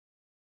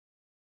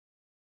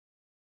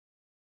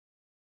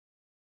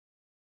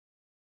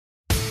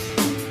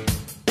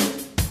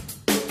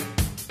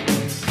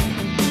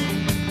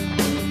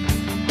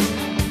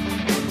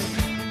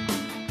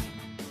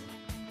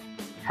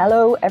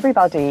Hello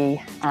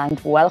everybody and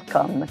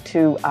welcome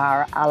to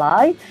our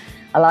ALLi,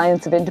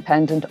 Alliance of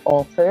Independent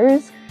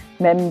Authors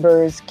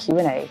Members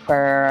Q&A,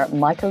 where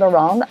Michael or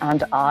Ronn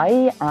and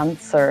I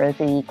answer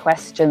the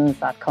questions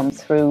that come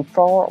through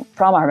from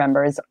our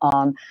members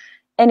on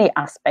any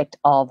aspect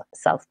of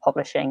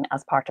self-publishing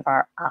as part of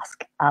our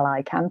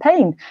AskALLi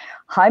campaign.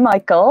 Hi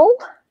Michael.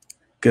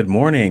 Good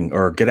morning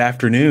or good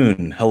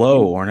afternoon.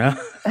 Hello, Orna.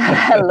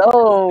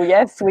 Hello.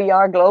 Yes, we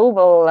are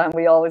global and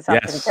we always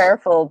have to be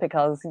careful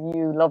because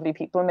you lovely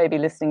people may be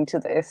listening to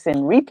this in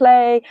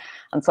replay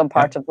and some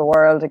part of the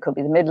world. It could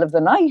be the middle of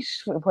the night,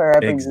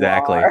 wherever you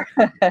are.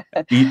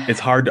 It's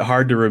hard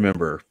to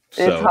remember.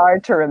 It's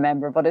hard to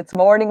remember, but it's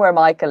morning where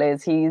Michael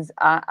is. He's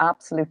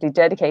absolutely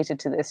dedicated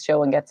to this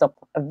show and gets up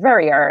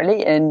very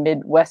early in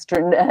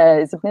Midwestern,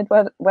 is it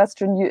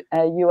Midwestern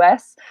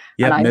US?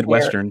 Yeah,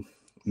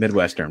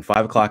 Midwestern,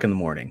 5 o'clock in the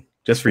morning,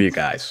 just for you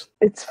guys.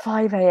 It's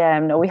 5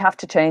 a.m. No, we have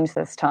to change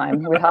this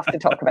time. We have to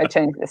talk about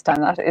changing this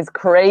time. That is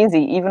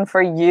crazy, even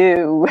for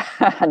you.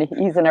 And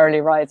he's an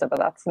early riser, but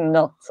that's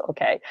nuts.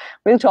 Okay,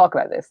 we'll talk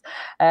about this.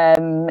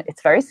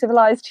 It's very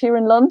civilized here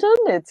in London.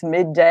 It's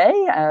midday,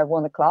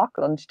 1 o'clock,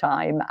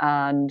 lunchtime.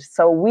 And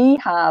so we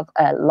have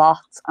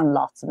lots and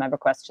lots of member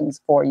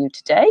questions for you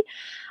today.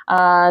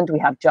 And we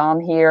have John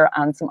here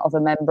and some other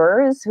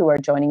members who are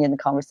joining in the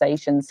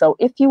conversation. So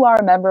if you are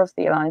a member of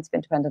the Alliance of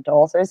Independent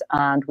Authors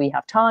and we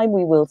have time,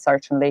 we will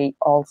certainly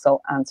also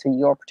answer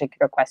your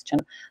particular question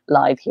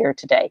live here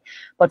today.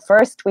 But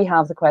first, we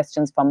have the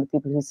questions from the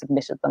people who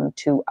submitted them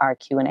to our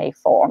Q&A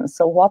form.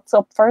 So what's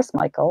up first,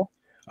 Michael?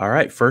 All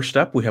right, first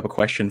up, we have a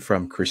question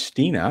from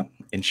Christina,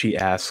 and she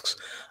asks,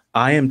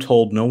 I am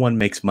told no one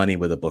makes money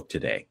with a book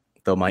today.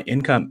 Though my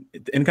income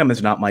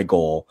is not my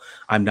goal,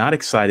 I'm not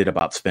excited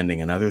about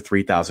spending another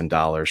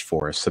 $3,000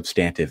 for a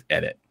substantive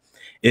edit.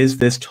 Is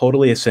this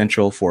totally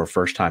essential for a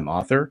first-time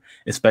author,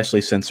 especially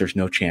since there's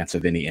no chance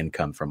of any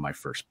income from my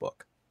first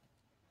book?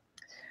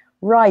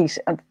 Right.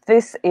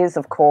 This is,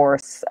 of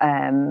course,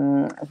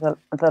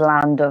 the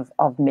land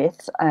of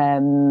myth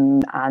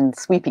and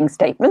sweeping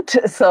statement.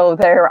 So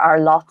there are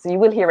lots. You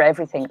will hear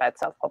everything about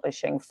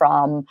self-publishing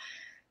from,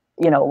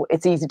 you know,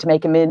 it's easy to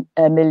make a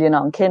million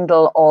on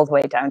Kindle all the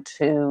way down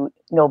to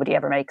nobody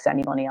ever makes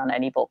any money on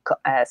any book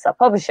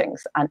self-publishing.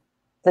 And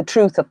the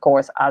truth, of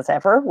course, as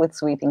ever with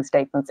sweeping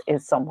statements,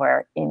 is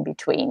somewhere in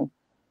between.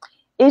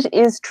 It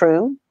is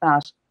true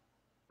that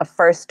a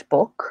first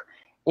book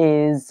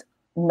is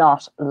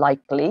not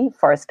likely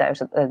first out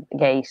of the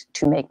gate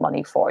to make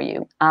money for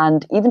you.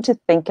 And even to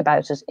think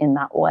about it in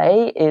that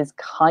way is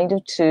kind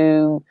of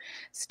to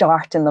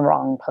start in the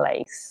wrong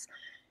place.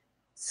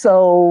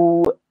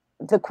 So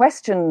the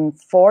question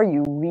for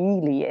you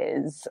really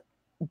is,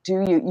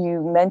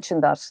 you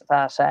mentioned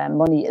that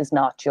money is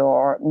not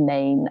your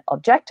main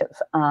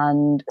objective.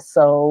 And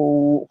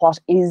so what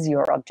is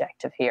your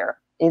objective here?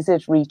 Is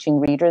it reaching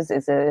readers?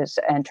 Is it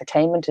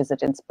entertainment? Is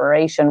it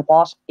inspiration?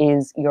 What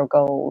is your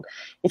goal?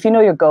 If you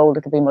know your goal,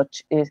 it'll be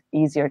much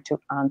easier to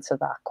answer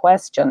that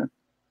question.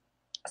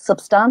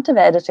 Substantive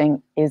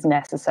editing is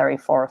necessary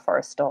for a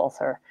first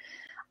author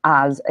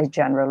as a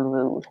general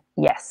rule,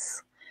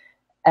 yes.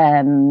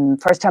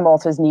 First-time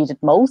authors need it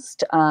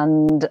most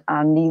and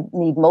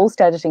need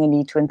most editing and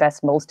need to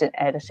invest most in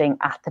editing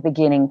at the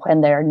beginning when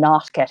they're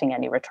not getting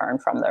any return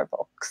from their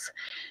books.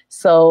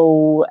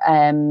 So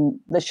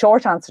the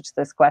short answer to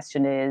this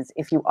question is,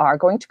 if you are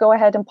going to go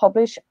ahead and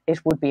publish,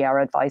 it would be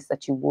our advice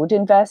that you would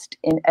invest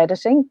in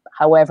editing.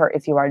 However,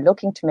 if you are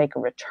looking to make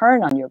a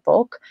return on your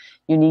book,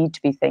 you need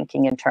to be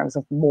thinking in terms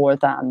of more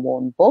than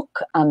one book,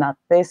 and that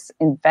this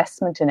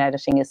investment in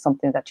editing is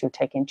something that you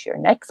take into your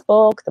next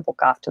book, the book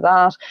after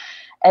that.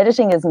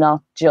 Editing is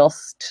not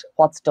just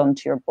what's done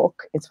to your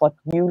book, it's what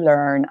you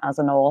learn as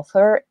an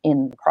author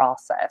in the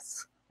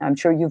process. I'm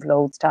sure you've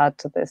loads to add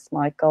to this,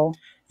 Michael.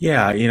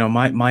 Yeah, you know,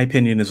 my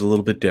opinion is a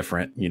little bit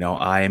different. You know,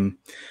 I'm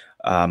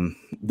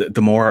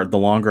the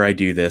longer I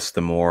do this,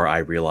 the more I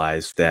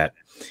realize that,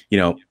 you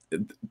know,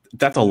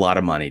 that's a lot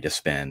of money to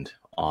spend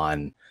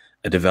on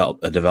a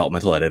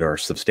developmental edit or a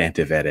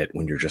substantive edit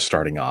when you're just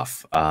starting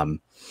off.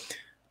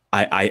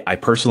 I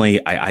personally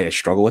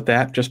struggle with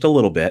that just a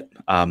little bit.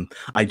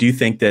 I do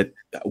think that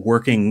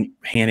working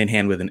hand in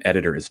hand with an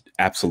editor is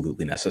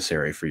absolutely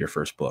necessary for your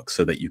first book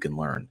so that you can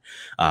learn.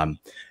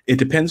 It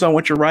depends on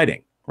what you're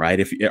writing,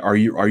 right? Are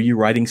you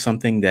writing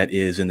something that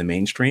is in the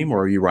mainstream, or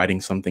are you writing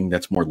something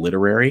that's more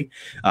literary?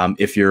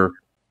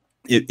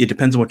 It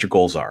depends on what your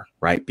goals are,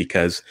 right?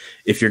 Because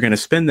if you're going to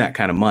spend that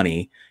kind of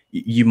money,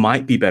 you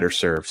might be better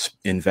served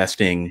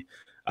investing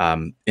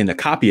in a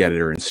copy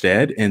editor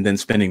instead, and then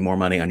spending more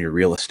money on your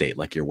real estate,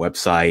 like your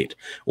website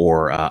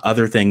or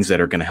other things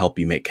that are going to help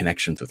you make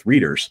connections with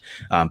readers.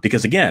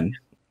 Because again,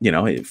 you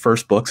know,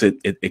 first books,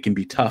 it can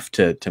be tough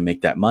to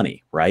make that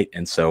money, right?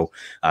 And so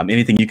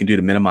anything you can do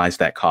to minimize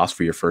that cost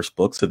for your first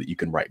book so that you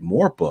can write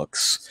more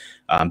books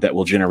that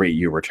will generate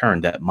you a return,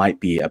 that might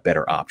be a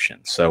better option.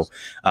 So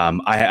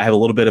I have a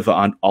little bit of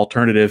an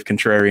alternative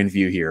contrarian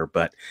view here,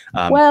 but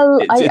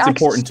it's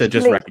important to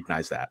just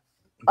recognize that.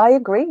 I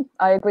agree.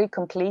 I agree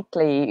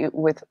completely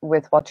with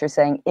what you're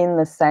saying, in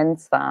the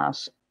sense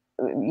that,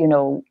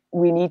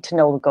 we need to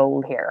know the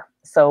goal here.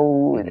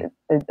 So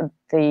Mhm.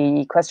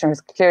 the questioner has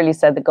clearly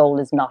said the goal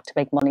is not to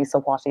make money. So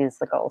what is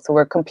the goal? So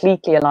we're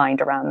completely aligned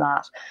around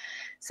that.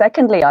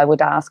 Secondly, I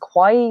would ask,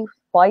 why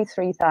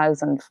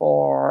 3,000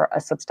 for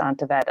a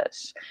substantive edit?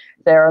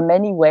 There are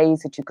many ways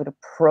that you could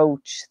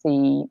approach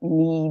the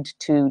need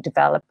to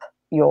develop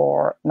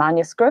your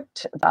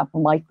manuscript that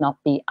might not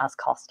be as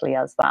costly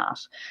as that.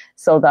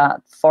 So that,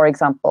 for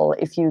example,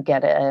 if you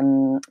get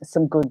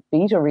some good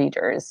beta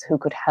readers who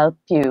could help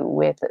you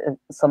with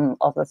some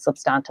of the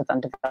substantive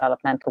and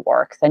developmental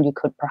work, then you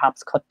could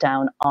perhaps cut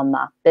down on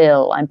that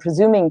bill. I'm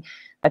presuming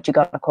that you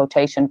got a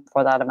quotation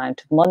for that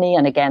amount of money,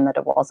 and again, that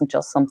it wasn't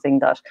just something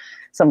that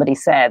somebody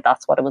said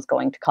that's what it was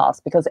going to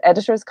cost, because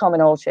editors come in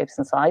all shapes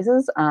and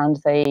sizes, and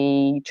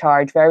they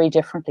charge very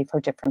differently for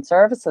different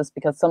services,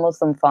 because some of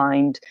them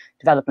find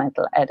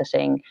developmental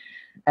editing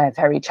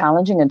very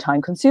challenging and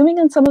time consuming,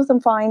 and some of them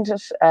find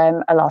it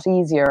a lot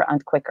easier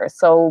and quicker.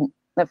 So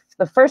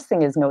the first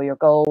thing is know your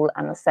goal,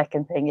 and the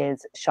second thing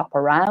is shop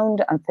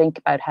around and think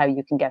about how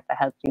you can get the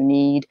help you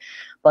need.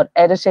 But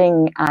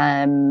editing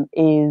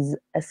is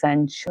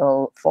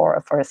essential for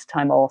a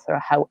first-time author,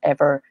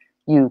 however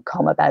you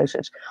come about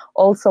it.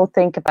 Also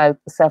think about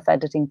the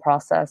self-editing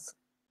process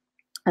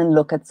and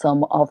look at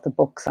some of the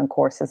books and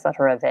courses that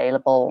are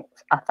available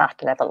at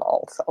that level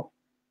also.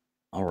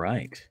 All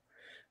right.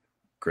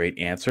 Great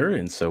answer.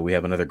 And so we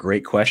have another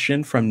great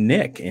question from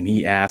Nick, and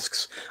he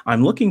asks,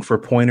 I'm looking for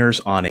pointers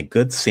on a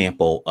good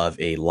sample of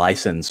a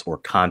license or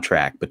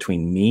contract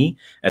between me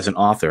as an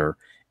author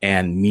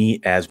and me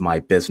as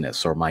my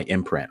business or my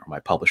imprint or my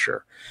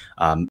publisher.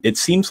 It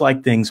seems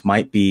like things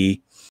might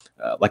be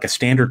like a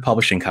standard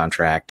publishing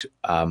contract,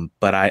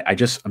 but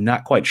I'm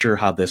not quite sure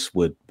how this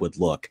would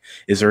look.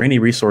 Is there any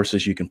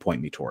resources you can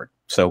point me toward?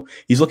 So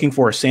he's looking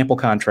for a sample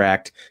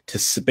contract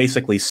to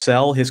basically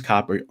sell his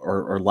copy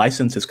or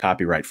license his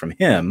copyright from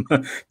him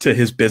to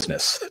his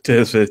business, to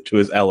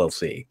his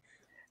LLC.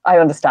 I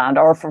understand,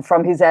 or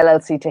from his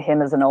LLC to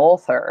him as an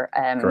author.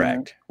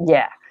 Correct.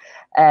 Yeah.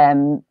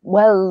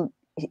 Well,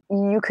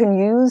 you can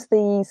use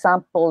the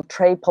sample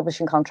trade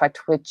publishing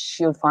contract, which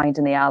you'll find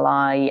in the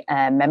ALLi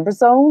member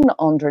zone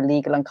under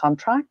legal and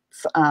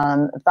contracts.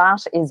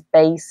 That is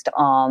based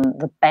on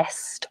the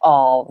best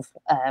of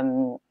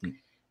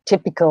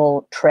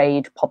typical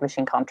trade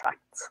publishing contracts.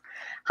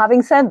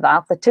 Having said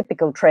that, the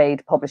typical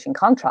trade publishing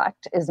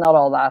contract is not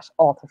all that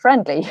author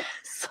friendly.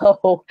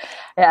 So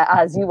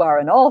as you are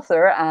an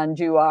author and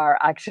you are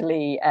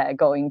actually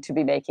going to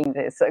be making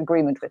this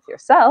agreement with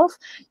yourself,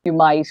 you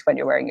might, when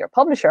you're wearing your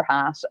publisher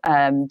hat,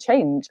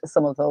 change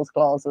some of those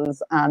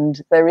clauses.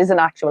 And there is an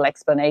actual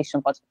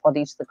explanation what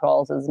each of the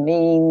clauses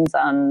means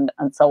and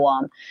so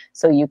on.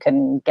 So you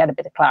can get a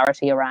bit of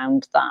clarity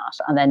around that.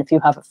 And then if you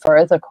have a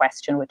further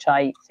question, which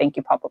I think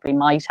you probably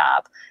might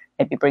have,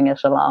 maybe bring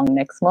it along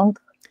next month.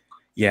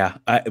 Yeah,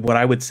 what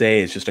I would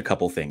say is just a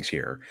couple things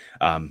here.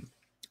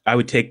 I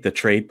would take the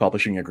trade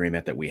publishing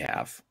agreement that we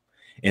have,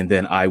 and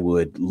then I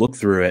would look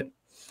through it,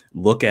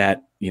 look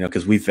at,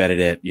 because we've vetted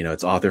it,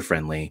 it's author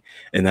friendly.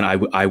 And then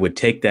I would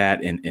take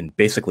that and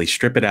basically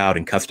strip it out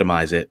and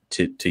customize it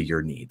to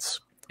your needs.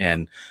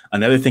 And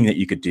another thing that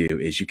you could do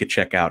is you could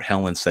check out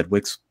Helen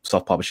Sedgwick's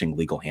Self-Publishing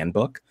Legal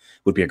Handbook.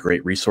 Would be a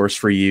great resource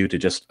for you to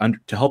just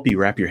to help you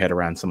wrap your head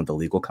around some of the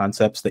legal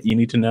concepts that you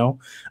need to know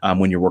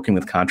when you're working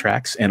with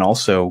contracts. And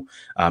also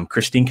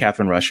Christine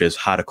Catherine Rush's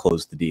How to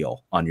Close the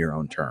Deal on Your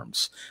Own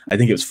Terms. I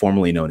think it was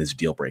formerly known as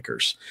Deal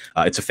Breakers.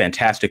 It's a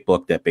fantastic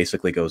book that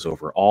basically goes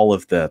over all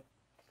of the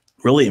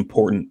really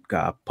important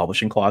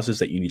publishing clauses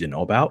that you need to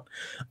know about.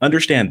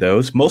 Understand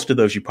those. Most of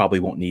those you probably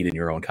won't need in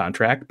your own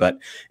contract, but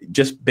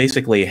just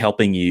basically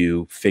helping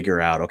you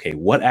figure out, okay,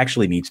 what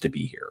actually needs to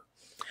be here,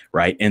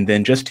 right? And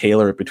then just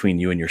tailor it between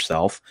you and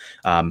yourself.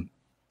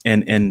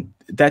 And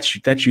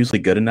that's usually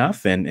good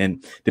enough.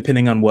 And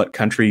depending on what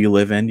country you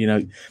live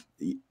in,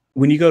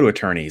 when you go to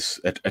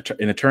attorneys,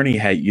 an attorney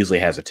usually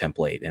has a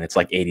template, and it's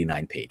like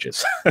 89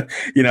 pages,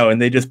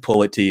 and they just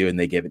pull it to you and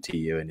they give it to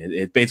you. And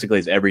it basically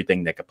is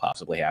everything that could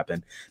possibly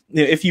happen.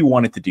 If you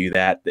wanted to do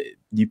that,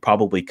 you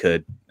probably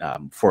could,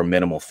 for a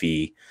minimal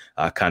fee,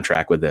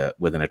 contract with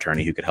an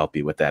attorney who could help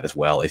you with that as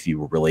well, if you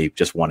were really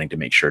just wanting to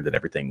make sure that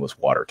everything was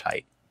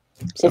watertight.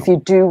 So, if you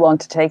do want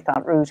to take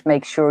that route,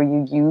 make sure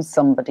you use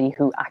somebody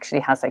who actually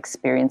has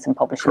experience in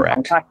publishing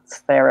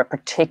contracts. They're a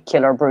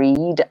particular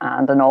breed,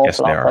 and an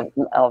awful lot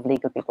of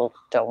legal people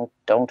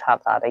don't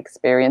have that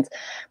experience.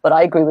 But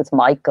I agree with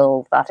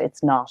Michael that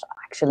it's not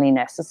actually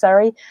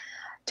necessary.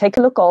 Take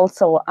a look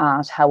also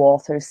at how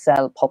authors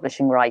sell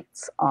publishing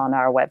rights on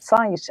our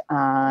website.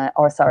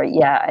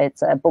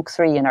 It's book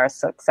 3 in our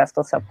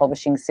Successful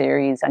Self-Publishing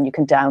series, and you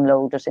can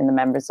download it in the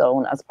member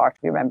zone as part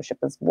of your membership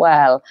as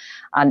well.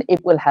 And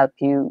it will help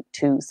you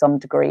to some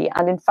degree.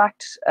 And in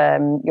fact,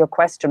 your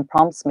question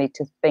prompts me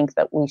to think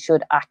that we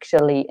should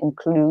actually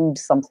include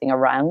something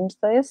around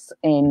this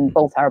in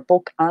both our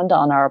book and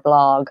on our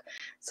blog.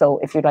 So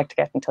if you'd like to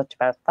get in touch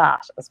about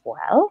that as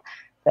well,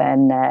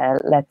 then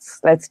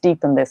let's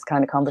deepen this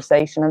kind of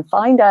conversation and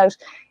find out,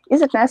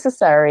 is it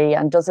necessary,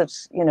 and does it,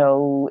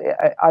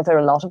 are there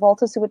a lot of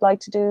authors who would like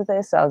to do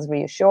this as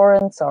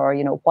reassurance, or,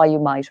 why you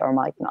might or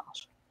might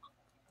not.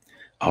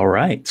 All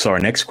right. So our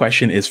next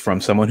question is from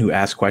someone who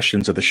asks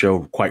questions of the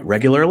show quite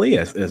regularly,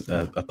 as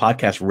a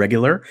podcast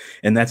regular,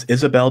 and that's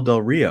Isabel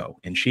Del Rio.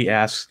 And she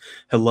asks,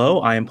 "Hello,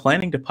 I am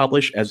planning to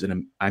publish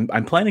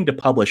I'm planning to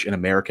publish an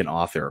American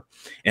author,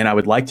 and I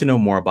would like to know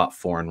more about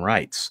foreign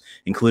rights,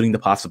 including the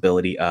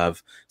possibility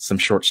of some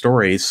short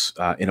stories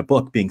in a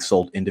book being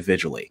sold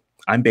individually.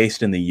 I'm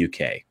based in the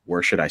UK.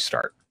 Where should I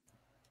start?"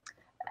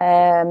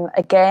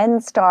 Again,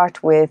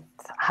 start with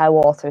how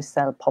authors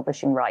sell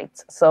publishing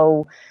rights.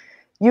 So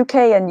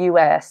UK and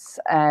US,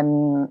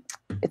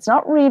 it's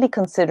not really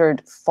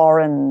considered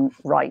foreign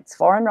rights.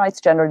 Foreign rights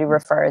generally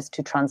refers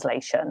to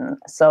translation.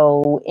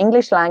 So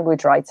English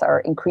language rights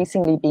are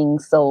increasingly being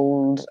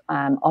sold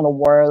on a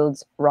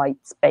world's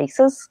rights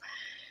basis.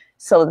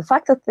 So the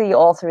fact that the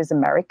author is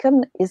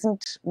American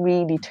isn't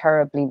really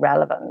terribly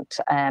relevant,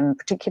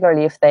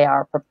 particularly if they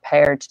are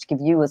prepared to give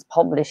you as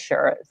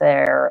publisher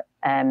their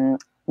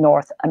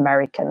North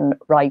American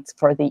rights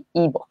for the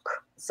ebook.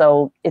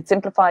 So it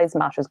simplifies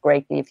matters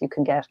greatly if you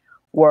can get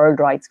world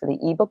rights for the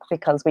ebook,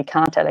 because we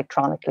can't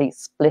electronically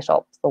split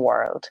up the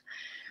world.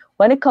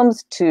 When it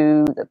comes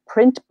to the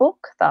print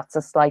book, that's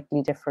a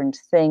slightly different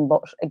thing.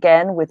 But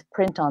again, with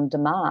print on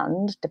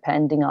demand,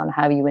 depending on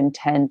how you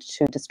intend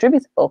to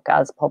distribute the book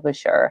as a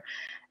publisher,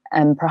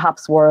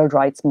 perhaps world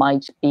rights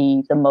might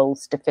be the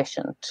most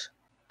efficient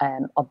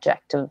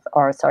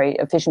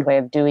efficient way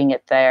of doing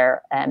it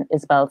there,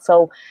 Isabel.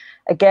 So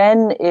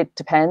again, it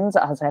depends,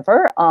 as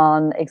ever,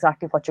 on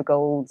exactly what your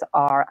goals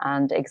are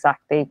and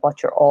exactly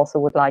what your author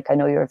would like. I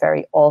know you're a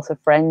very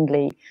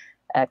author-friendly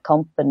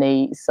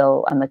company,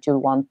 and that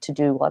you'll want to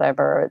do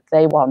whatever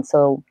they want.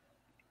 So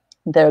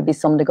there'll be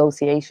some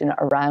negotiation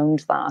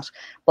around that.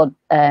 But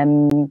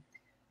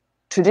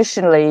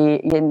traditionally,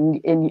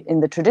 in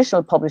the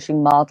traditional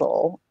publishing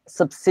model,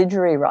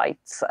 subsidiary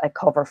rights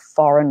cover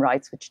foreign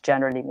rights, which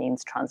generally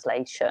means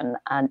translation,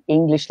 and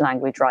English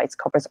language rights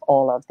covers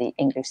all of the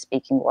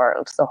English-speaking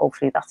world. So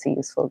hopefully that's a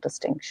useful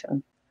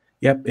distinction.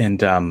 Yep,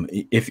 and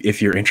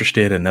if you're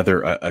interested,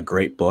 a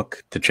great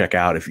book to check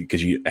out,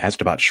 because you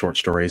asked about short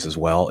stories as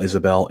well,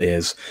 Isabel,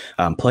 is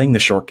Playing the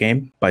Short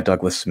Game by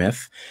Douglas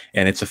Smith,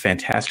 and it's a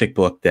fantastic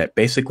book that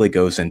basically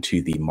goes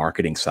into the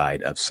marketing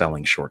side of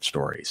selling short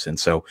stories, and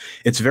so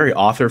it's very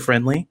author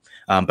friendly.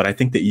 But I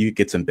think that you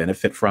get some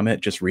benefit from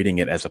it, just reading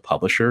it as a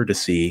publisher, to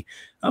see,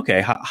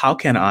 okay, how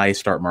can I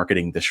start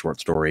marketing the short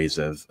stories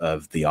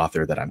of the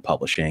author that I'm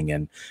publishing,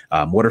 and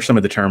what are some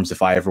of the terms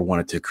if I ever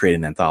wanted to create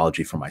an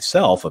anthology for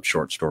myself of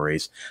short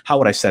stories? How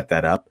would I set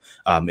that up?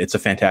 It's a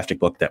fantastic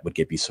book that would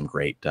give you some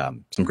great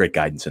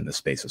guidance in this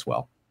space as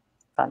well.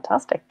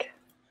 Fantastic.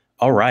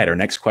 All right, our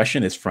next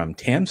question is from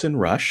Tamsin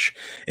Rush,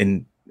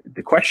 and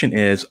the question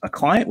is: a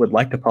client would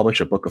like to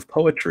publish a book of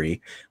poetry,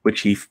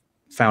 which he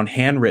found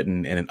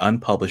handwritten in an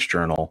unpublished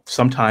journal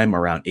sometime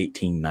around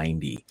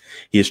 1890.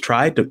 He has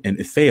tried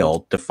and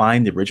failed to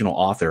find the original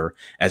author,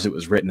 as it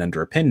was written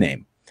under a pen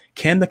name.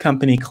 Can the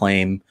company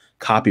claim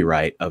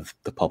copyright of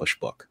the published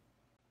book?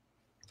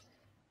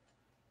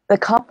 The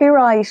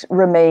copyright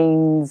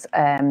remains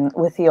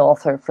with the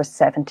author for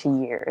 70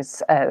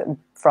 years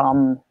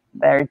from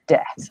their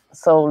death.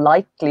 So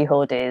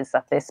likelihood is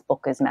that this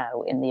book is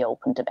now in the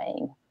open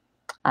domain.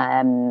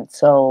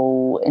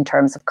 So in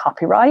terms of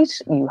copyright,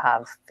 you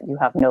have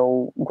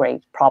no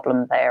great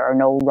problem there, or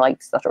no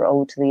rights that are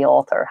owed to the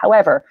author.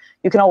 However,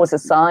 you can always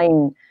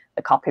assign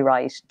the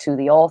copyright to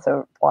the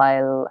author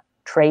while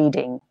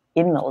trading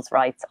in those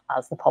rights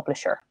as the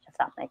publisher, if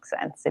that makes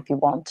sense, if you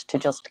want to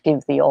just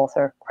give the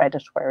author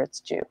credit where it's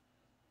due.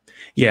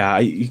 Yeah,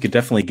 you could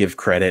definitely give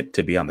credit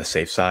to be on the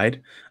safe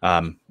side.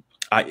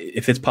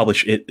 If it's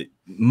published,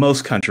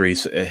 most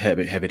countries have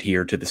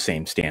adhered to the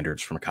same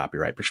standards from a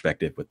copyright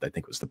perspective, with, I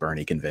think it was the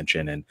Berne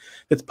Convention, and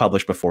if it's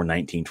published before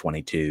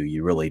 1922,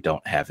 you really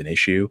don't have an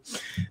issue.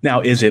 Now,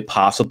 is it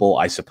possible,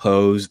 I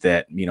suppose,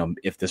 that,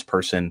 if this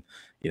person,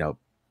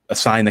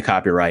 assigned the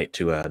copyright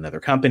to another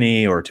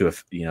company, or to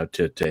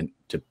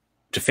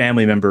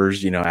family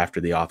members, after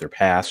the author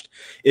passed,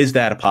 is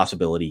that a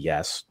possibility?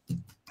 Yes.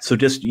 So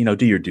just,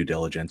 do your due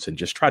diligence and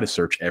just try to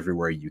search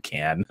everywhere you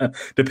can,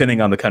 depending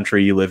on the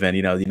country you live in.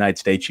 The United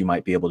States, you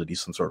might be able to do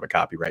some sort of a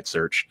copyright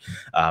search.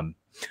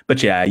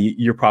 But yeah,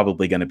 you're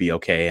probably going to be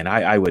okay. And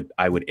I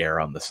would err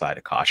on the side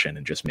of caution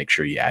and just make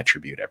sure you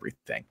attribute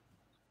everything.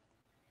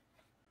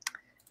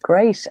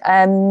 Great.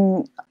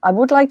 I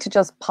would like to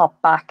just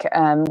pop back.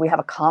 We have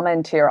a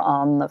comment here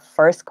on the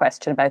first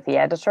question about the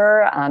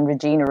editor, and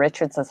Regina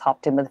Richards has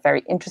hopped in with a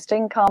very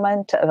interesting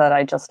comment that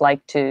I'd just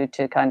like to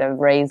kind of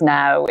raise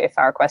now, if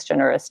our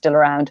questioner is still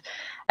around.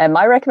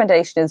 My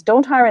recommendation is,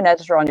 don't hire an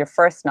editor on your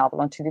first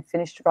novel until you've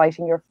finished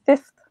writing your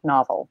fifth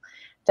novel.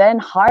 Then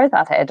hire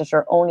that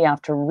editor only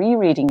after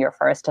rereading your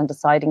first and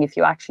deciding if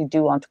you actually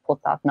do want to put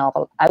that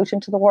novel out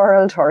into the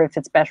world, or if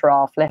it's better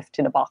off left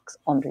in a box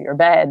under your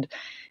bed.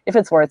 If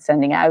it's worth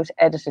sending out,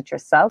 edit it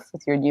yourself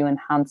with your new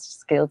enhanced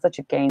skills that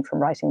you've gained from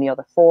writing the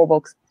other 4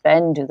 books,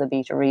 then do the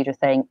beta reader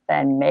thing,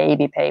 then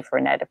maybe pay for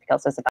an edit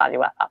because there's a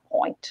value at that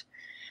point.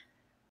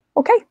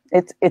 Okay,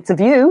 it's a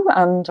view,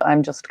 and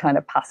I'm just kind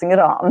of passing it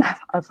on.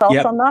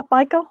 Thoughts on that,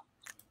 Michael?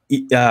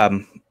 Yeah,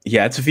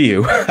 it's a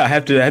view. I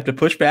have to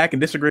push back and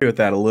disagree with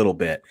that a little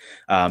bit.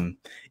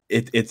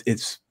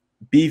 It's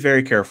be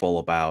very careful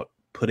about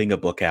putting a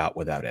book out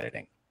without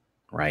editing,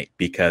 right?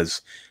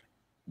 Because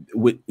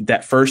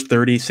that first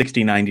 30,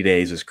 60, 90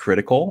 days is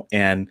critical,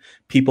 and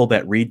people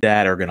that read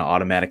that are going to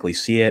automatically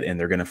see it, and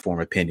they're going to form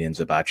opinions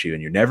about you,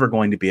 and you're never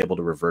going to be able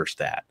to reverse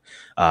that.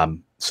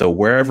 So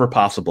wherever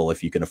possible,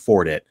 if you can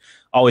afford it,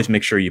 always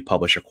make sure you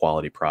publish a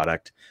quality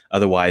product.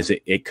 Otherwise,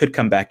 it could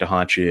come back to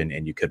haunt you,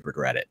 and you could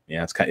regret it. You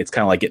know, it's kind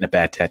of like getting a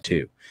bad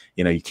tattoo.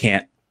 You know, you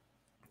can't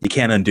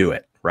undo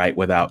it, right?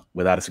 Without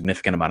a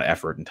significant amount of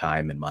effort and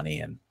time and money.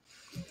 And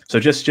so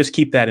just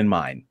keep that in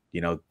mind. You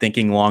know,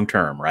 thinking long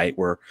term, right?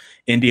 We're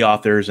indie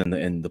authors,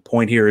 and the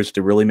point here is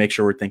to really make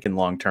sure we're thinking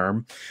long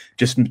term.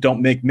 Just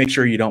don't make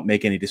sure you don't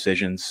make any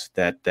decisions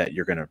that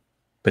you're going to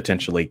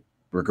potentially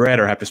regret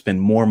or have to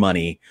spend more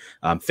money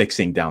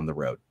fixing down the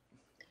road.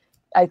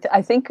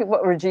 I think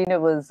what Regina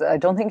was, I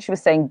don't think she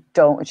was saying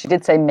don't. She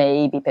did say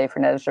maybe pay for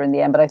an editor in the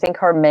end, but I think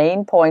her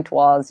main point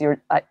was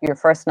your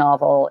first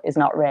novel is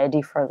not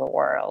ready for the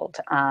world,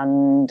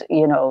 and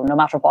you know, no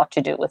matter what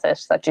you do with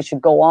it, that you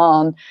should go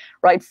on,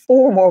 write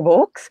 4 more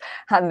books,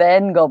 and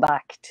then go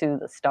back to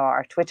the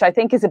start, which I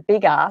think is a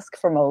big ask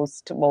for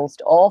most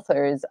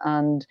authors,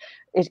 and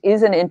it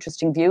is an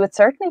interesting view. It's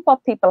certainly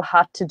what people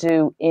had to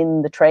do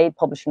in the trade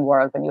publishing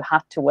world when you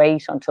had to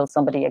wait until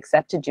somebody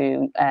accepted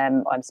you.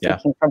 I'm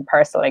speaking from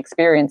personal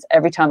experience.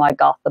 Every time I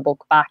got the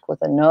book back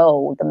with a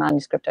no, the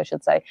manuscript, I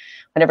should say,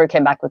 whenever it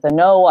came back with a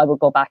no, I would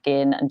go back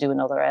in and do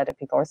another edit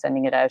before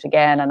sending it out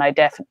again. And I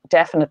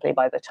definitely,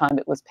 by the time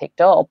it was picked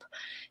up,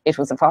 it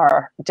was a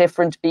far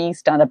different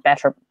beast and a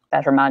better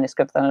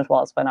manuscript than it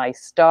was when I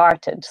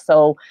started.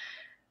 So,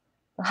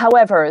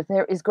 however,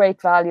 there is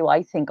great value,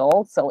 I think,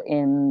 also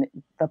in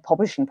the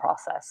publishing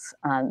process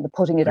and the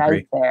putting it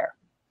out there.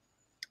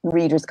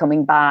 Readers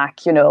coming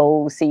back, you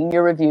know, seeing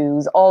your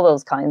reviews, all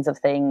those kinds of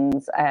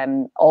things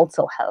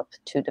also help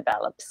to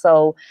develop.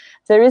 So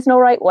there is no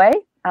right way,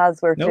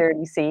 as we're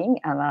clearly seeing,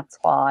 and that's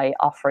why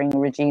offering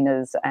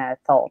Regina's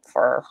thought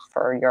for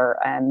your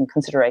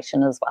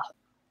consideration as well.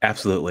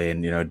 Absolutely.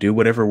 And, you know, do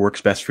whatever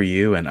works best for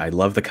you. And I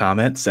love the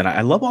comments, and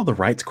I love all the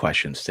rights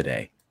questions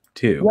today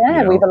too. Yeah,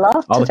 you know, we have a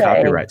lot all today. The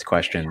copyrights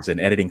questions and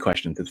editing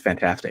questions. It's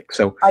fantastic.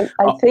 So I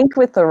think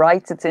with the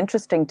rights, it's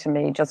interesting to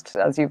me, just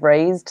as you've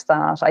raised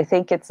that, I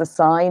think it's a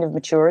sign of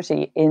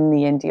maturity in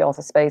the indie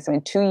author space. I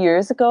mean, 2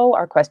 years ago,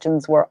 our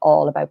questions were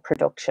all about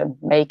production,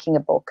 making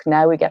a book.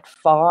 Now we get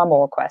far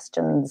more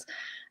questions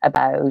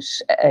about,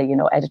 you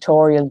know,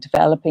 editorial,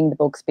 developing the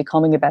books,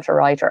 becoming a better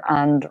writer,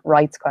 and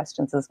rights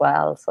questions as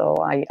well. So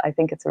I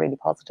think it's a really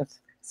positive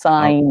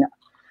sign.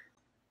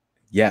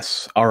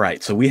 Yes. All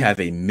right. So we have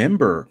a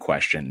member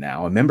question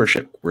now, a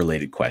membership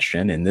related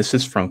question. And this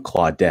is from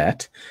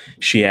Claudette.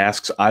 She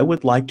asks, I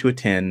would like to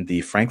attend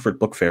the Frankfurt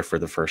Book Fair for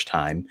the first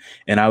time,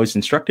 and I was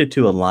instructed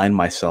to align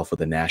myself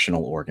with a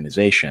national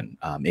organization,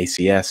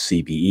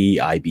 ACS, CBE,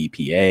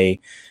 IBPA,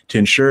 to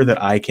ensure that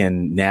I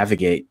can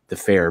navigate the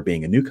fair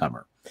being a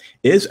newcomer.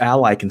 Is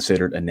ALLi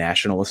considered a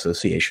national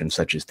association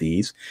such as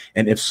these?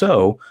 And if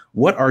so,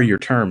 what are your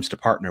terms to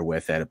partner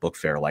with at a book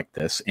fair like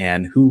this?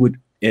 And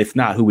if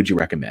not, who would you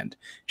recommend?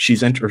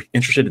 She's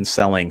interested in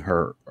selling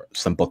her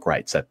some book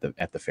rights at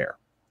the fair.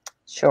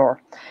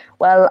 Sure.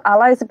 Well,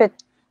 ALLi is a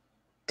bit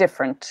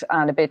different,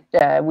 and a bit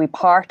we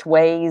part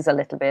ways a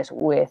little bit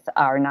with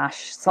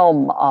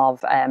some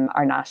of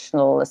our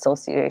national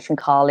association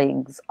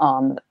colleagues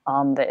on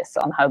this,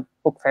 on how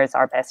book fairs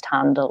are best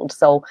handled.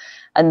 So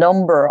a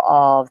number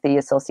of the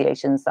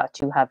associations that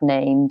you have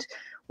named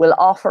will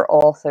offer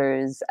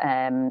authors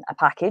a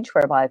package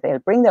whereby they'll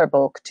bring their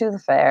book to the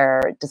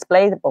fair,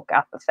 display the book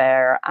at the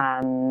fair,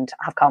 and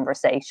have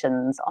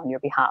conversations on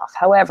your behalf.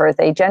 However,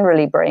 they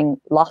generally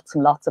bring lots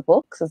and lots of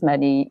books, as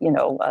many, you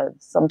know,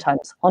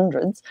 sometimes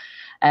hundreds,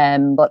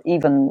 but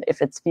even if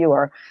it's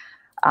fewer.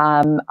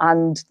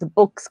 And the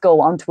books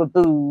go onto a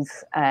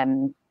booth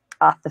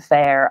at the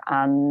fair,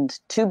 and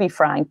to be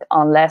frank,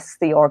 unless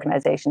the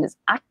organisation is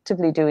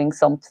actively doing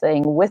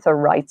something with a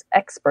rights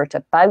expert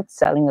about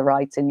selling the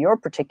rights in your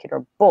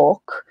particular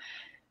book,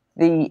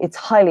 it's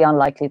highly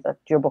unlikely that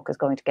your book is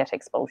going to get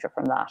exposure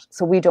from that.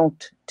 So we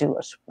don't do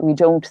it. We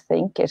don't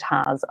think it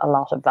has a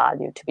lot of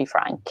value, to be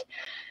frank.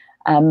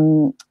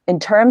 In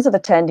terms of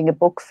attending a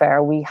book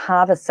fair, we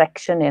have a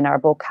section in our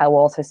book, How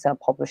Authors Sell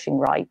Publishing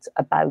Rights,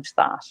 about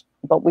that.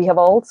 But we have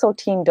also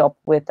teamed up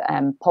with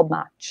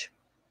PubMatch,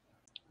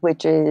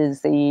 which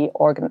is an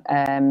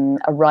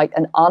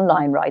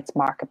online rights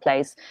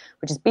marketplace,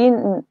 which has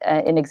been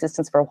in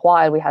existence for a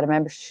while. We had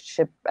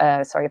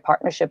a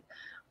partnership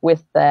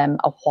with them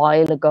a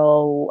while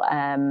ago,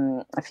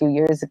 a few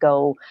years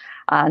ago,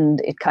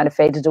 and it kind of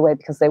faded away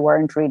because they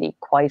weren't really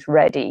quite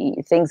ready.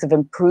 Things have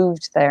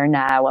improved there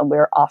now, and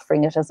we're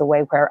offering it as a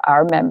way where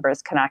our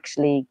members can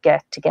actually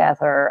get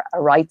together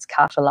a rights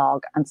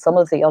catalogue and some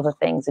of the other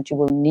things that you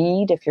will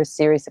need if you're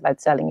serious about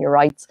selling your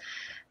rights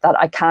that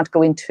I can't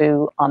go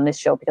into on this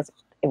show because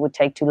it would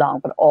take too long,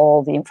 but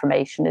all the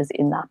information is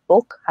in that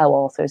book, How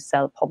Authors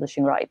Sell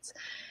Publishing Rights.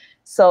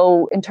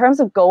 So in terms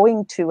of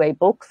going to a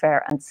book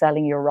fair and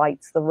selling your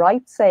rights, the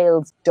rights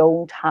sales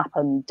don't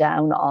happen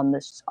down on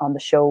the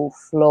show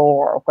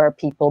floor where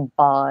people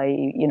buy,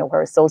 you know,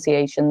 where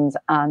associations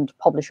and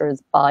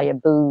publishers buy a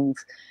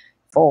booth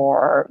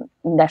for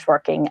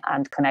networking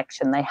and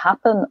connection. They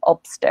happen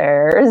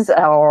upstairs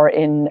or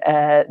in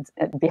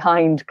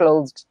behind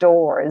closed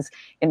doors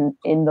in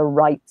the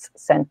rights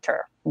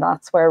centre.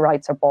 That's where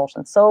rights are bought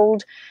and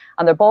sold.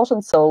 And they're bought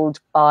and sold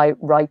by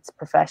rights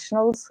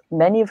professionals,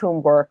 many of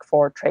whom work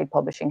for trade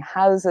publishing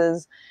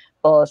houses,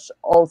 but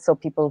also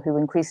people who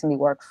increasingly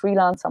work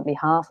freelance on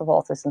behalf of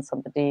authors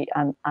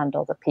and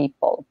other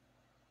people.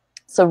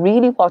 So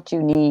really what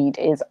you need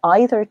is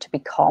either to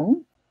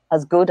become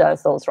as good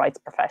as those rights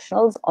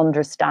professionals,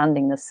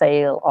 understanding the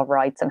sale of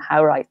rights and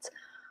how rights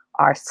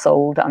are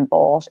sold and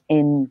bought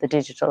in the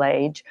digital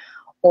age,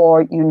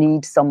 or you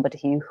need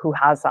somebody who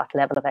has that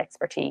level of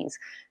expertise.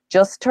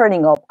 Just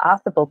turning up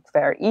at the book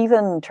fair,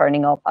 even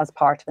turning up as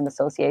part of an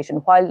association,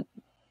 while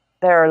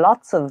there are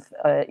lots of,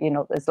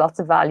 there's lots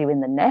of value in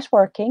the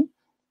networking,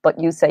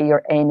 but you say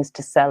your aim is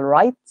to sell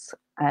rights,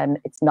 and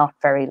it's not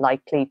very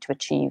likely to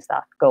achieve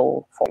that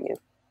goal for you.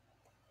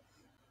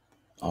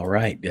 All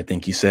right. I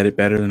think you said it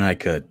better than I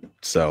could.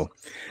 So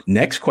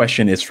next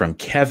question is from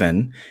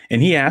Kevin,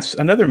 and he asks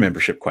another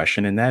membership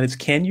question, and that is,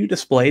 can you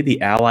display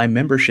the ALLi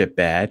membership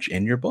badge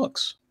in your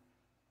books?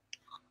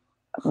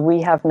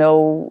 We have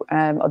no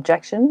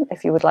objection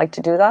if you would like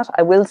to do that.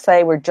 I will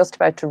say we're just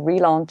about to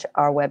relaunch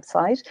our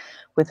website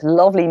with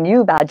lovely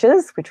new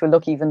badges, which will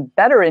look even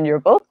better in your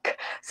book.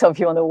 So if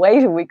you want to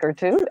wait a week or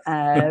two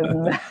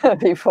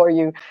before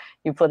you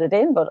put it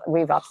in, but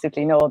we've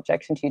absolutely no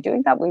objection to you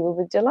doing that. We will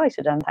be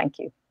delighted, and thank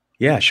you.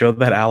 Yeah, show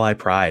that ALLi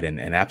pride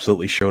and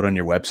absolutely show it on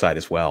your website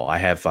as well. I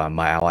have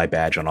my ALLi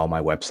badge on all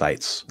my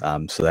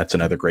websites. So that's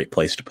another great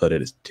place to put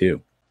it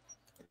too.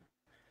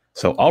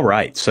 So, all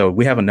right. So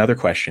we have another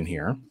question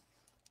here.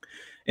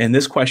 And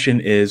this question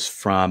is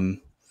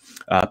from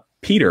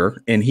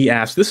Peter, and he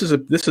asks, this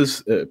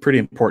is a pretty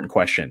important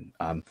question.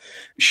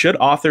 Should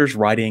authors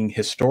writing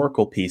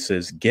historical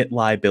pieces get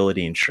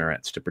liability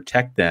insurance to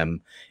protect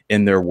them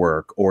in their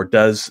work, or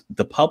does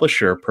the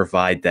publisher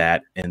provide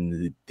that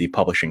in the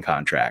publishing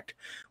contract?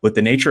 With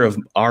the nature of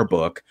our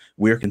book,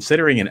 we are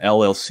considering an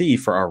LLC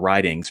for our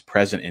writings,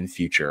 present and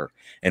future,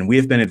 and we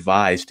have been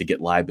advised to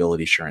get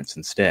liability insurance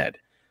instead.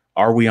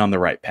 Are we on the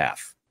right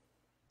path?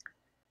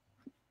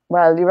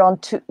 Well,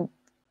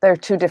 there are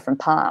two different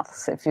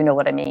paths, if you know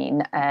what I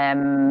mean.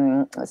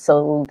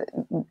 So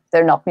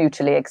they're not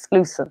mutually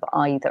exclusive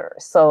either.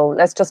 So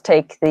let's just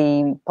take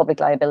the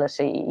public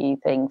liability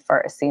thing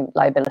first, the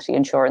liability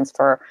insurance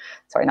for,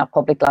 sorry, not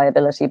public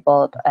liability,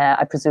 but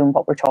I presume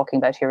what we're talking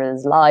about here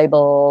is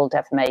libel,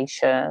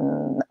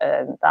 defamation,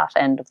 that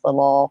end of the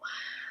law.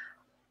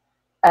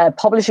 A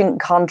publishing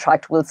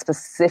contract will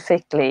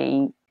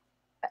specifically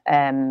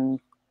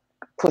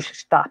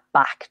push that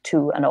back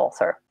to an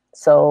author.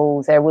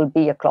 So there will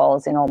be a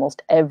clause in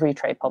almost every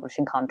trade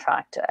publishing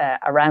contract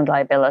around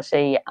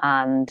liability,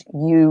 and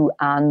you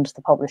and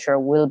the publisher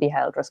will be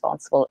held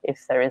responsible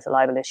if there is a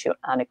libel issue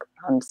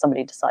and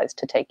somebody decides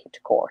to take you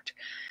to court.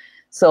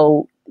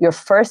 So your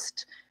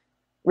first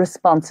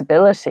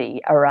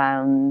responsibility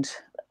around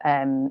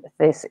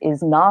this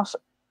is not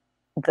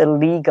the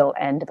legal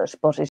end of it,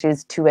 but it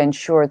is to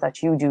ensure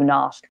that you do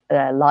not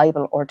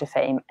libel or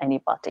defame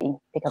anybody,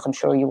 because I'm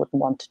sure you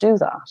wouldn't want to do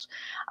that.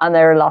 And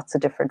there are lots of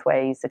different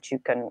ways that you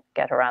can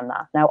get around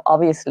that. Now,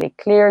 obviously,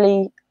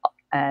 clearly,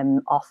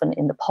 often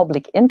in the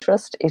public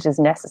interest, it is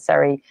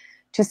necessary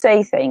to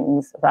say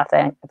things that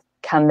then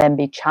can then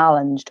be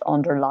challenged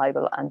under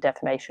libel and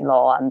defamation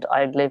law. And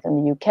I live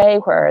in the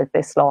UK, where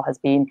this law has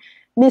been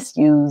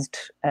misused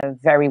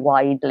very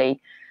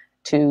widely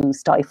to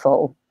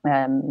stifle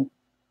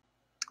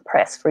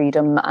press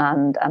freedom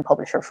and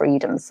publisher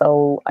freedom.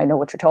 So I know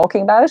what you're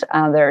talking about,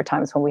 and there are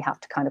times when we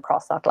have to kind of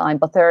cross that line,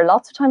 but there are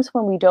lots of times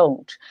when we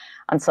don't.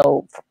 And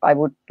so I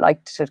would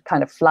like to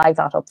kind of flag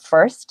that up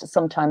first.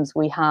 Sometimes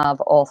we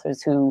have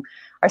authors who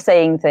are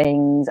saying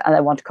things and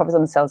they want to cover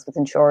themselves with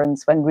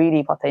insurance, when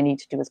really what they need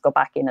to do is go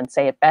back in and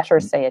say it better,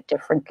 say it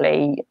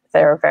differently.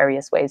 There are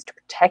various ways to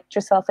protect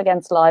yourself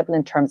against libel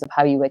in terms of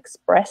how you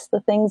express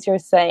the things you're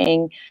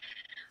saying.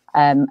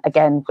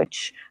 Again,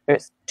 which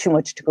there's too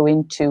much to go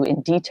into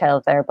in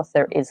detail there, but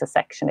there is a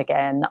section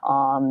again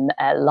on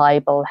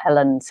libel.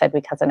 Helen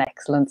Sedgwick has an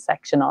excellent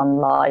section on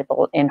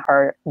libel in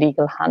her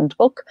legal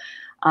handbook,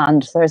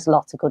 and there's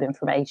lots of good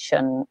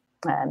information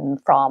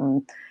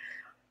from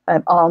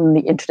on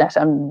the internet,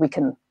 and we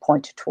can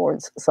point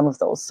towards some of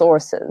those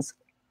sources.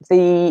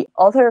 The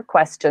other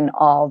question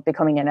of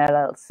becoming an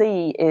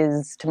LLC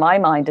is, to my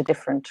mind, a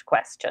different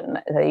question.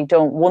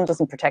 One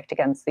doesn't protect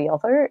against the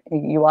other.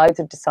 You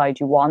either decide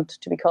you want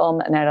to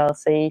become an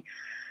LLC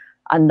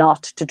and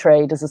not to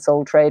trade as a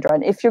sole trader.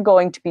 And if you're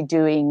going to be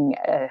doing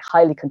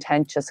highly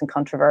contentious and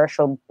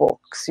controversial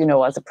books,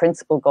 as a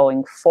principle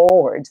going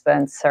forward,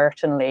 then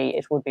certainly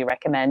it would be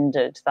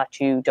recommended that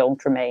you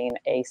don't remain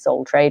a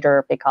sole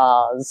trader,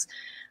 because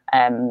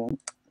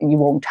you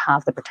won't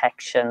have the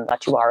protection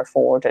that you are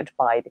afforded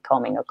by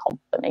becoming a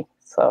company.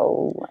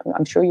 So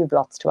I'm sure you've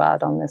lots to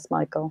add on this,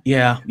 Michael.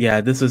 Yeah.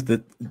 This is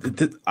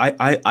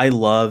I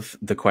love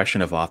the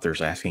question of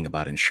authors asking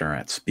about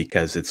insurance,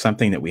 because it's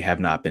something that we have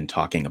not been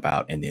talking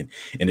about in the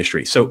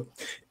industry. So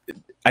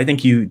I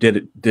think you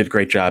did a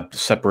great job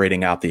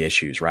separating out the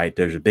issues, right?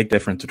 There's a big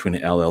difference between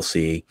an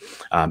LLC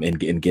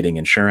in getting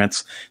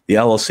insurance. The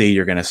LLC,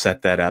 you're going to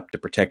set that up to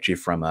protect you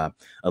from a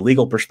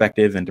legal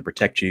perspective and to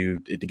protect you,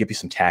 to give you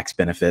some tax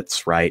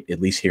benefits, right? At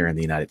least here in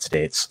the United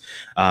States.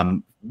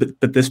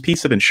 But this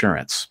piece of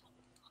insurance,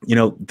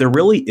 there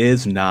really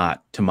is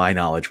not, to my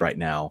knowledge right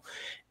now,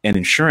 an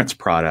insurance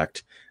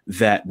product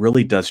that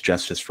really does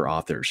justice for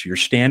authors. Your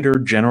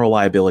standard general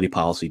liability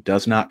policy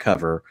does not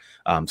cover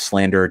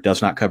slander,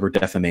 does not cover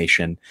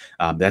defamation.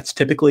 That's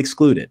typically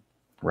excluded,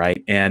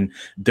 right? And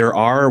there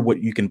are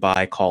what you can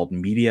buy called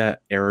media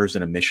errors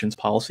and omissions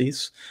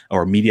policies,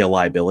 or media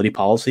liability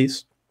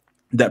policies,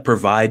 that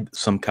provide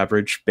some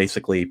coverage.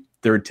 Basically,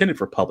 they're intended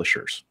for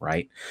publishers,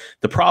 right?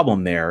 The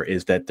problem there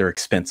is that they're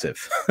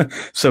expensive.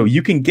 So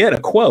you can get a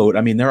quote.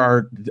 I mean, there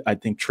are, I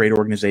think, trade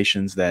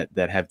organizations that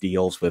have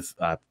deals with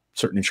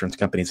certain insurance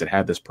companies that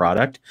have this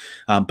product,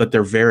 but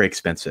they're very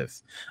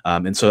expensive.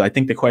 And so I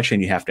think the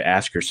question you have to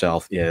ask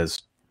yourself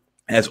is,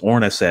 as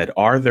Orna said,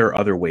 are there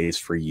other ways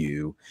for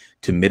you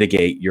to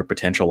mitigate your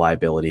potential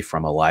liability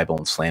from a libel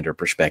and slander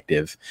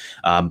perspective?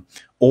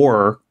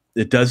 Or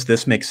does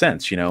this make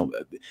sense?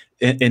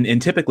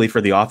 And typically for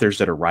the authors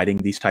that are writing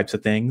these types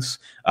of things,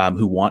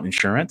 who want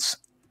insurance,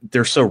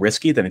 they're so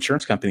risky that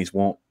insurance companies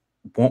won't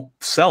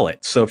sell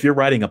it. So if you're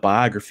writing a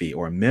biography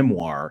or a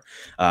memoir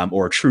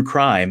or a true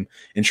crime,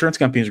 insurance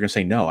companies are going to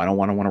say, no, I don't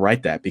want to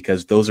write that,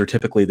 because those are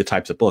typically the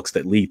types of books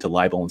that lead to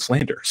libel and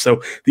slander.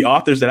 So the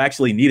authors that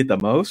actually need it the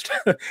most,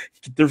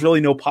 there's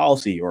really no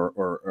policy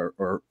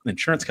or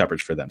insurance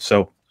coverage for them.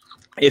 So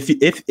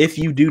if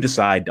you do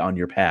decide on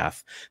your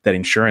path that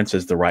insurance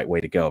is the right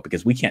way to go,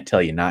 because we can't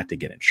tell you not to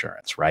get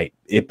insurance, right?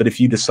 But if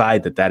you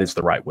decide that is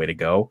the right way to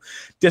go,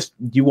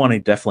 you want to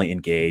definitely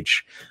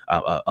engage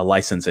a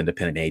licensed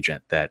independent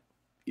agent that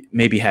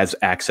maybe has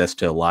access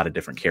to a lot of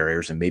different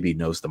carriers and maybe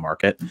knows the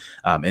market,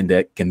 and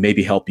that can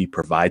maybe help you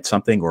provide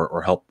something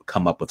or help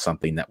come up with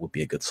something that would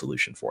be a good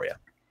solution for you.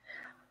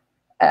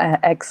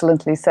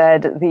 Excellently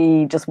said.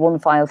 Just one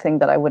final thing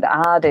that I would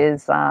add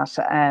is that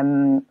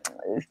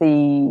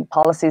the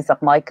policies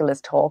that Michael is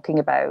talking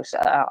about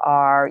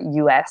are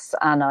US,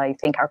 and I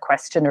think our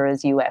questioner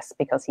is US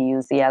because he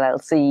used the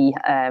LLC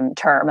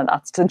term, and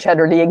that's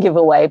generally a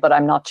giveaway, but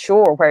I'm not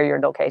sure where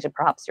you're located.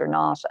 Perhaps you're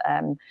not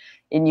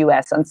in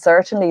US, and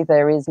certainly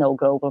there is no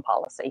global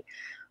policy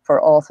for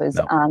authors.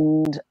 No.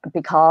 And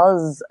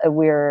because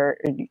we're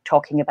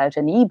talking about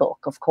an ebook,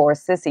 of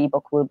course, this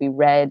ebook will be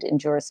read in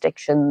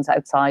jurisdictions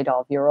outside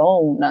of your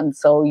own. And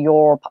so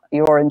your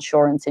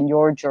insurance in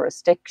your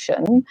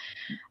jurisdiction,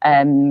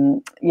 how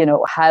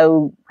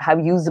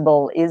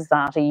usable is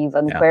that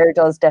even? Yeah. Where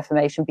does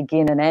defamation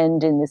begin and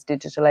end in this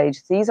digital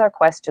age? These are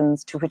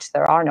questions to which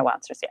there are no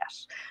answers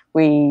yet.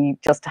 We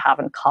just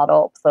haven't caught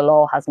up. The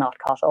law has not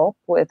caught up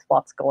with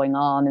what's going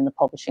on in the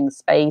publishing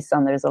space.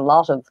 And there's a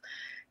lot of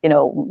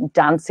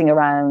dancing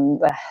around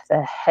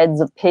the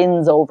heads of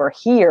pins over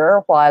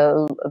here,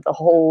 while the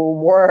whole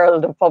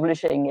world of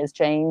publishing is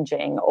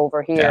changing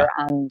over here.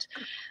 Yeah. And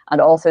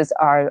authors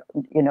are,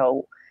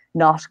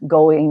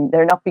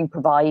 they're not being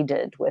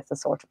provided with the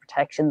sort of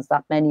protections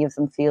that many of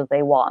them feel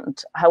they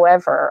want.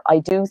 However, I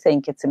do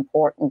think it's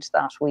important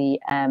that we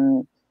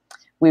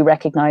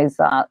recognize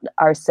that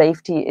our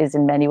safety is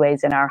in many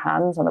ways in our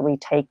hands, and that we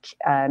take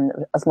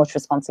as much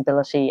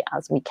responsibility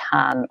as we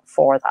can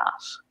for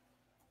that.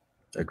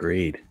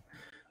 Agreed.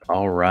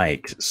 All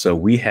right. So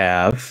we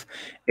have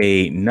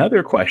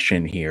another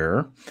question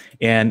here,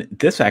 and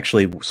this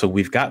actually, so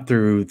we've got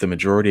through the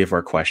majority of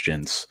our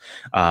questions.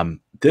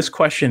 This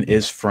question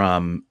is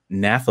from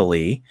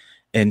Nathalie,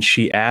 and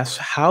she asks,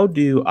 how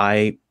do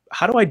I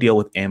deal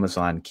with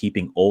Amazon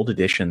keeping old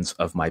editions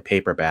of my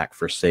paperback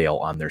for sale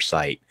on their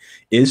site?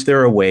 Is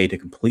there a way to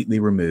completely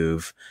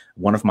remove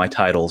one of my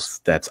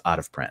titles that's out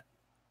of print?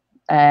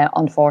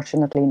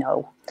 Unfortunately,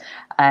 no.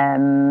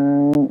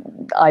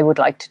 I would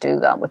like to do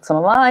that with some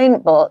of mine,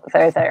 but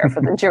they're there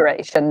for the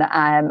duration.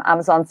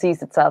 Amazon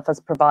sees itself as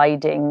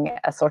providing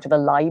a sort of a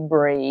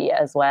library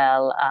as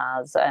well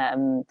as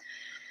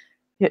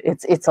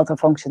its other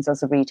functions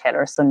as a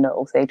retailer. So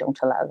no, they don't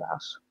allow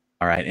that.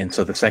 All right. And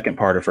so the second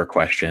part of her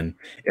question,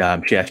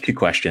 she asked two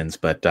questions,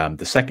 but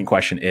the second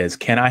question is,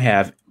 can I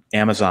have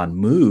Amazon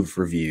move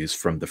reviews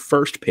from the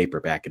first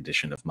paperback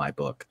edition of my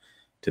book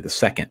to the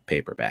second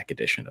paperback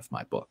edition of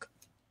my book?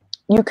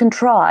 You can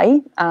try.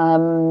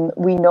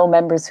 We know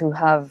members who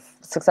have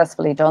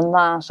successfully done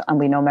that, and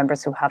we know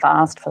members who have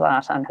asked for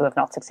that and who have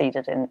not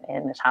succeeded in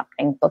it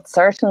happening. But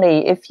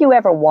certainly, if you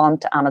ever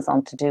want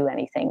Amazon to do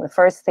anything, the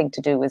first thing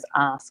to do is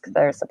ask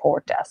their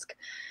support desk.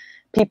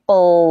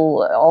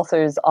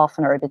 Authors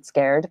often are a bit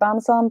scared of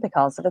Amazon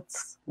because of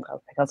its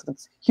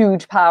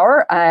huge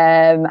power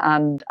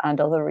and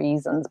other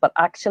reasons. But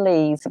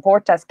actually,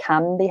 support desk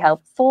can be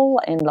helpful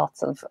in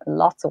lots of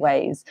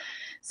ways.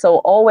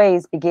 So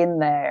always begin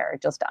there,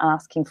 just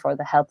asking for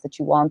the help that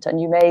you want, and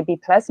you may be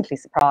pleasantly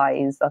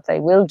surprised that they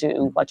will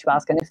do what you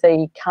ask. And if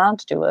they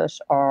can't do it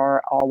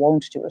or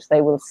won't do it, they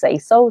will say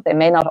so. They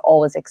may not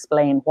always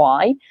explain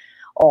why,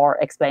 or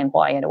explain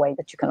why in a way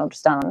that you can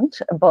understand,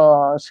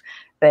 but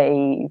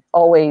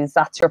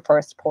that's your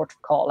first port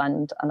of call.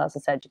 And as I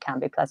said, you can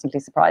be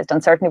pleasantly surprised.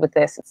 And certainly with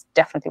this, it's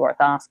definitely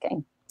worth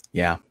asking.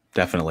 Yeah,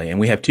 definitely. And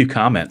we have 2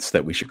 comments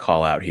that we should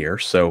call out here.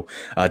 So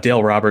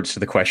Dale Roberts to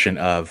the question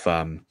of,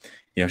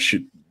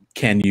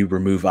 can you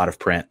remove out of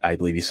print? I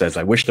believe he says,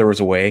 I wish there was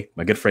a way.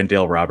 My good friend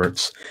Dale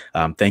Roberts.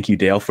 Thank you,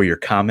 Dale, for your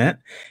comment.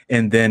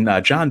 And then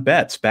John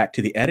Betts, back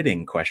to the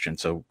editing question.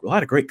 So a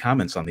lot of great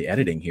comments on the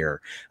editing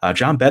here.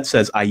 John Betts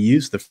says, I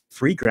use the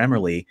free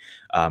Grammarly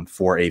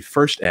for a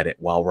first edit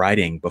while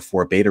writing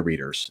before beta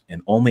readers.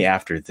 And only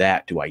after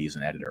that do I use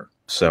an editor.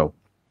 So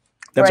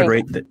that's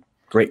a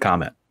great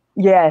comment.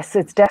 Yes,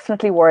 it's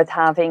definitely worth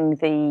having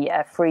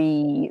the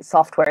free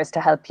softwares to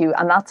help you.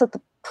 And that's at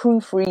the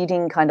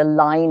proofreading kind of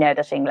line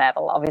editing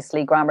level.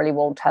 Obviously, Grammarly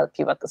won't help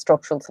you at the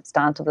structural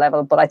substantive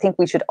level, but I think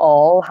we should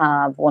all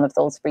have one of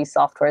those free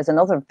softwares.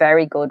 Another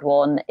very good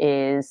one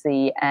is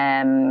the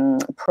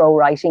Pro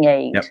Writing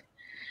Aid.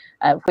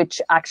 Yep. Which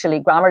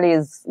actually Grammarly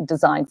is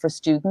designed for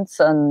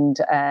students, and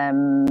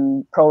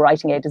Pro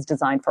Writing Aid is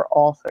designed for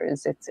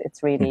authors.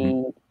 It's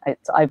really,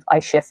 I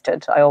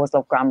shifted. I always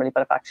loved Grammarly, but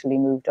I've actually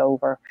moved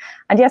over.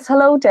 And yes,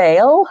 hello,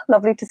 Dale.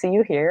 Lovely to see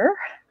you here.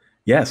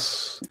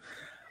 Yes.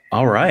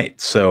 All right.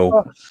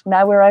 So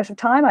now we're out of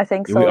time, I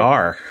think. So we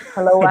are.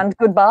 Hello and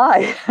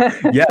goodbye.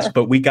 Yes,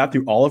 but we got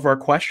through all of our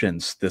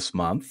questions this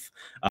month.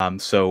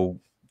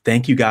 So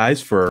thank you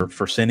guys for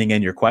sending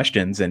in your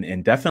questions,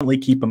 and definitely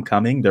keep them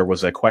coming. There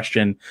was a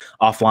question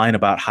offline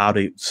about how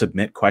to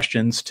submit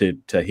questions to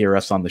hear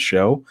us on the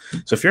show.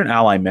 So if you're an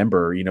ALLi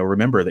member,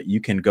 remember that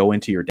you can go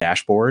into your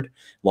dashboard,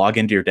 log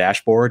into your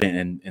dashboard,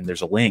 and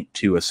there's a link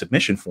to a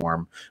submission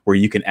form where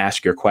you can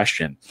ask your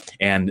question.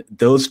 And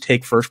those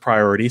take first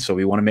priority. So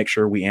we want to make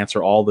sure we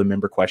answer all the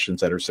member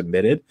questions that are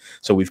submitted.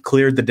 So we've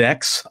cleared the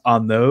decks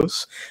on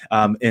those.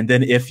 And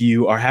then if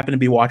you happen to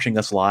be watching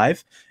us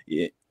live,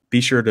 be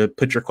sure to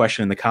put your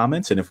question in the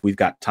comments, and if we've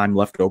got time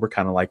left over,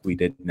 kind of like we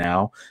did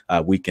now,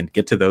 we can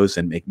get to those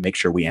and make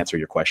sure we answer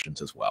your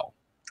questions as well.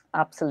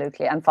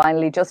 Absolutely. And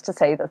finally, just to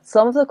say that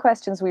some of the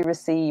questions we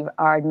receive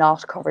are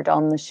not covered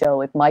on the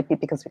show. It might be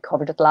because we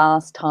covered it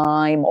last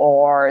time,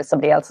 or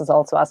somebody else has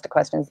also asked a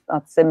question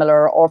that's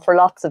similar, or for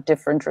lots of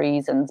different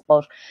reasons,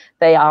 but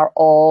they are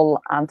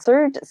all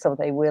answered. So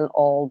they will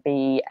all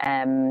be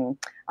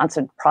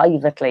answered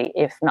privately,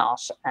 if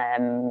not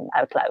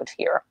out loud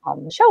here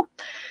on the show.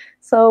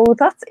 So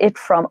that's it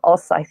from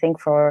us, I think,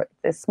 for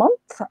this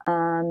month.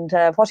 And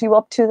what are you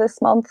up to this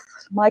month,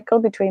 Michael,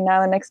 between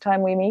now and next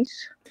time we meet?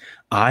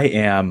 I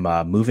am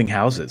moving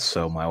houses.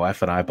 So my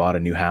wife and I bought a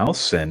new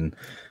house, and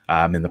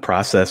I'm in the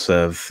process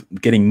of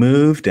getting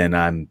moved, and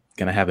I'm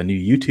going to have a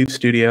new YouTube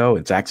studio.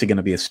 It's actually going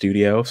to be a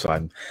studio.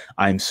 So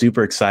I'm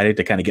super excited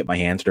to kind of get my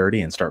hands dirty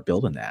and start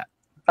building that.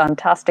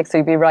 Fantastic. So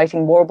you'll be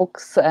writing more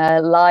books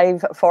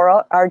live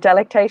for our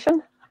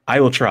delectation? I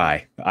will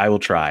try.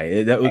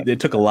 It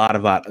took a lot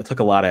of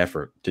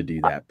effort to do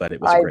that, but it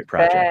was a great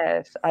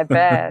project. I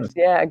bet.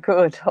 Yeah,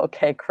 good.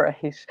 Okay,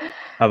 great.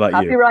 How about you?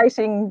 Happy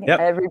writing,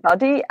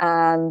 everybody,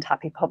 and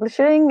happy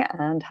publishing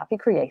and happy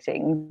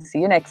creating. See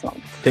you next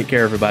month. Take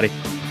care, everybody.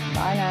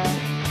 Bye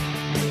now.